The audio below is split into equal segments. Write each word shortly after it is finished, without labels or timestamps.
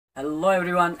Hello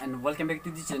everyone and welcome back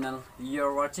to the channel. You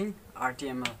are watching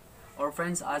RTML। और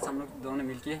friends, आज हम लोग दोनों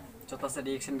मिलके छोटा सा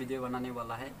रिएक्शन वीडियो बनाने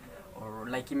वाला है। और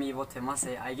लाइकी में ये बहुत फेमस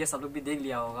है, आई गेस आप लोग भी देख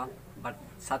लिया होगा,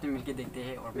 बट साथ में मिलके देखते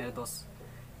हैं। और मेरे दोस्त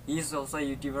he is also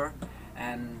YouTuber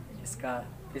and इसका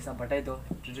प्लीज़ आप बताइए दो,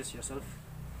 introduce yourself.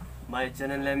 My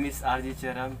channel name is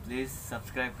RTML। Please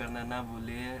subscribe करना ना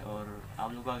भूलिए, और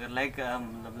आप लोग को अगर लाइक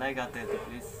आते हैं तो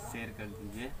प्लीज़ शेयर कर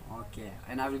दीजिए। Okay,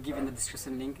 and I will give in the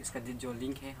description link. इसका जो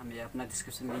लिंक है हम ये अपना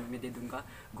डिस्क्रिप्शन लिंक में दे दूंगा।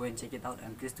 Go and check it out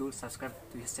and please do subscribe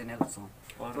to his channel also.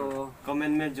 और तो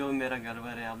कमेंट में जो मेरा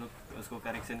गड़बड़ है आप लोग उसको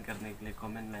करेक्शन करने के लिए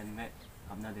कमेंट लाइन में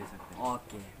अपना दे सकते हैं।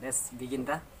 Okay, let's begin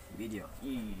the video.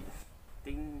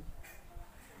 टिंग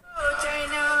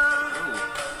चाइना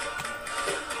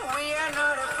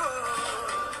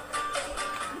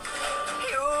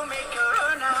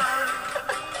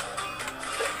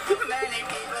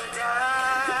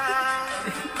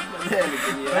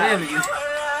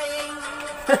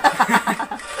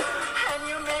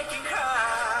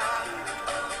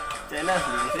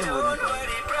से बोल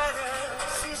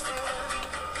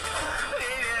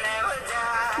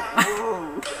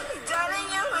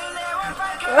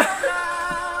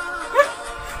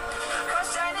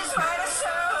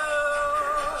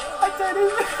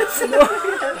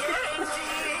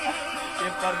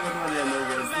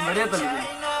बढ़िया तो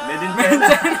मेड इन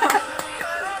चाइना।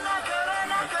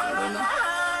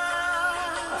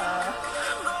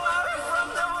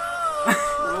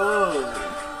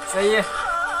 सही है,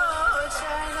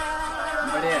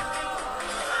 बढ़िया।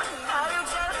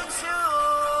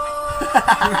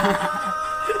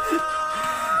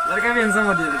 लड़का भी हैंडसम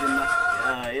हो दिया लेकिन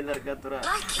ना। ये लड़का थोड़ा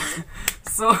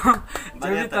सो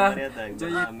बढ़िया था जो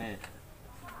ये हमें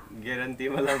गारंटी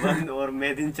वाला बंद और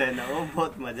मेड इन चाइना, वो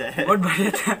बहुत मजा है, बहुत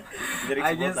बढ़िया था।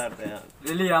 I guess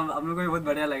रियली हम लोग को भी बहुत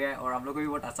बढ़िया लगा है और आप लोग को भी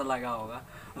बहुत अच्छा लगा होगा।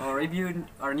 और if you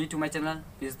are new to my channel,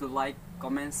 please do like,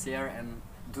 comment, share and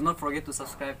do not forget to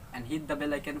subscribe and hit the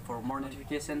bell icon for more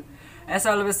notification. As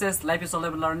I always says, life is all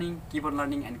about learning. Keep on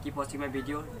learning and keep watching my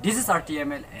video. This is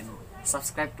RTML and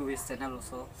subscribe to his channel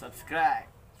also. Subscribe.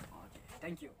 Okay,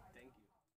 thank you.